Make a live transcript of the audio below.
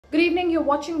Good evening, you're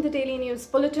watching the Daily News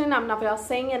Bulletin. I'm Navya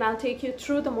Singh and I'll take you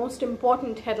through the most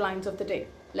important headlines of the day.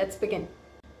 Let's begin.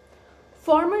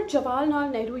 Former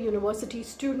Jawaharlal Nehru University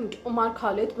student Umar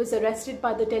Khalid was arrested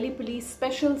by the Delhi Police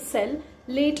Special Cell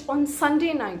late on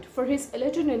Sunday night for his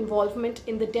alleged involvement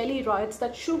in the Delhi riots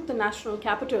that shook the national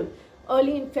capital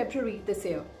early in February this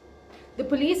year. The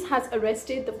police has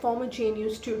arrested the former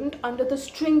JNU student under the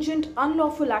stringent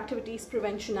Unlawful Activities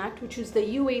Prevention Act, which is the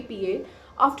UAPA,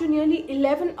 after nearly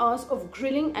 11 hours of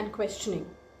grilling and questioning.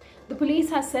 The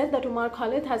police has said that Umar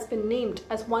Khalid has been named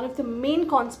as one of the main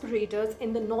conspirators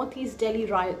in the Northeast Delhi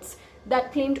riots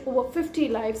that claimed over 50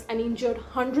 lives and injured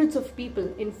hundreds of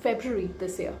people in February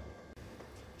this year.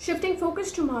 Shifting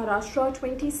focus to Maharashtra, a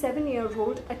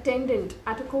 27-year-old attendant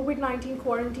at a COVID-19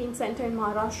 quarantine center in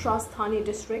Maharashtra's Thane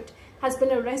district has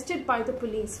been arrested by the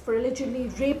police for allegedly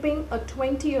raping a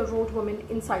 20-year-old woman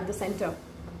inside the center.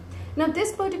 Now,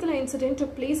 this particular incident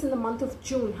took place in the month of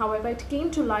June. However, it came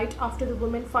to light after the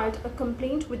woman filed a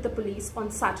complaint with the police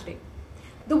on Saturday.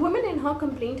 The woman in her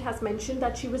complaint has mentioned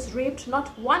that she was raped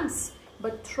not once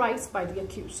but thrice by the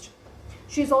accused.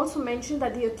 She has also mentioned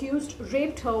that the accused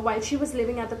raped her while she was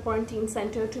living at the quarantine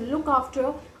center to look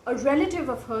after a relative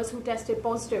of hers who tested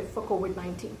positive for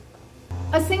COVID-19.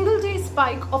 A single-day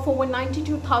spike of over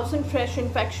 92,000 fresh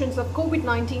infections of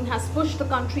COVID-19 has pushed the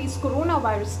country's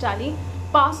coronavirus tally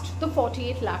past the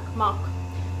 48 lakh mark.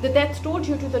 The death toll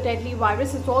due to the deadly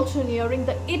virus is also nearing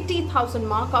the 80,000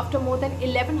 mark after more than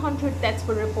 1,100 deaths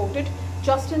were reported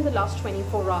just in the last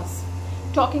 24 hours.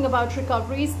 Talking about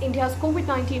recoveries, India's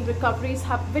COVID-19 recoveries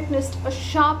have witnessed a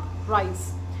sharp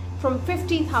rise from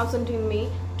 50,000 in May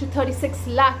to 36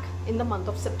 lakh in the month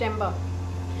of September.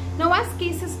 Now, as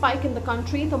cases spike in the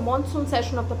country, the monsoon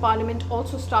session of the parliament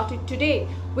also started today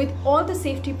with all the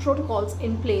safety protocols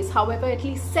in place. However, at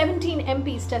least 17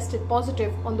 MPs tested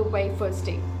positive on the very first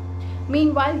day.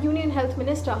 Meanwhile, Union Health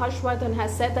Minister Harshvardhan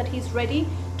has said that he's ready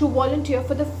to volunteer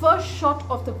for the first shot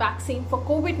of the vaccine for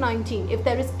COVID-19 if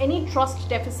there is any trust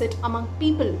deficit among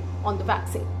people on the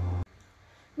vaccine.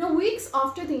 Now, weeks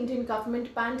after the Indian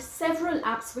government banned several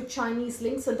apps with Chinese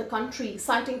links in the country,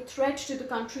 citing threat to the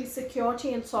country's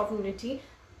security and sovereignty,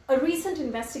 a recent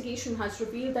investigation has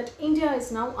revealed that India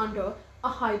is now under a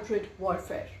hybrid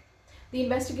warfare. The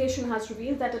investigation has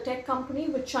revealed that a tech company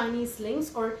with Chinese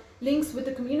links or links with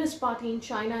the Communist Party in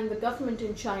China and the government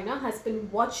in China has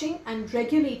been watching and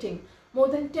regulating more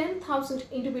than 10,000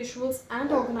 individuals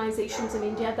and organizations in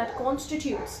India that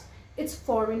constitutes its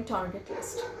foreign target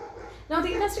list. Now,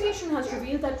 the investigation has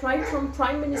revealed that right from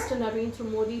Prime Minister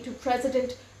Narendra Modi to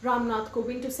President Ramnath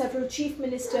Kovind to several chief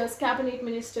ministers, cabinet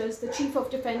ministers, the Chief of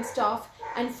Defence Staff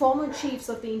and former chiefs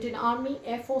of the Indian Army,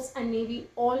 Air Force and Navy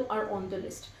all are on the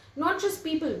list. Not just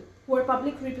people who are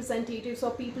public representatives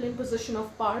or people in position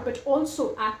of power, but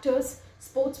also actors,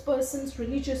 sportspersons,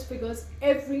 religious figures,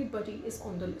 everybody is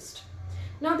on the list.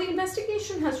 Now, the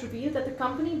investigation has revealed that the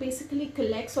company basically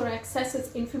collects or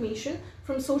accesses information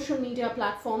from social media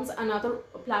platforms and other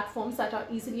platforms that are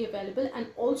easily available, and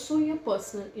also your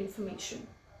personal information.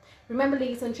 Remember,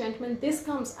 ladies and gentlemen, this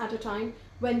comes at a time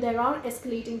when there are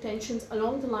escalating tensions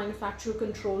along the line of actual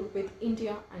control with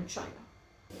India and China.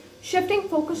 Shifting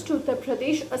focus to Uttar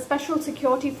Pradesh, a special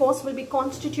security force will be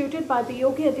constituted by the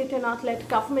Yogi Adityanath-led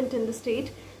government in the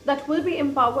state that will be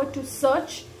empowered to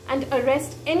search and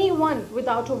arrest anyone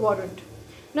without a warrant.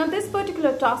 Now, this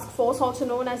particular task force, also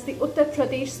known as the Uttar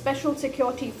Pradesh Special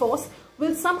Security Force,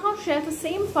 will somehow share the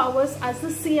same powers as the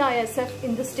CISF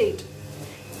in the state.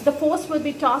 The force will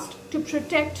be tasked to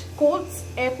protect courts,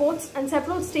 airports and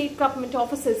several state government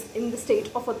offices in the state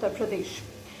of Uttar Pradesh.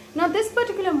 Now, this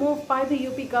particular move by the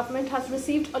UP government has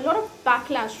received a lot of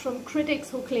backlash from critics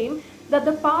who claim that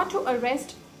the power to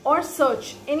arrest or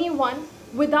search anyone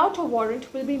without a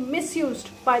warrant will be misused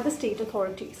by the state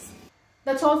authorities.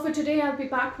 That's all for today. I'll be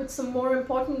back with some more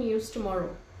important news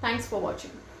tomorrow. Thanks for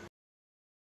watching.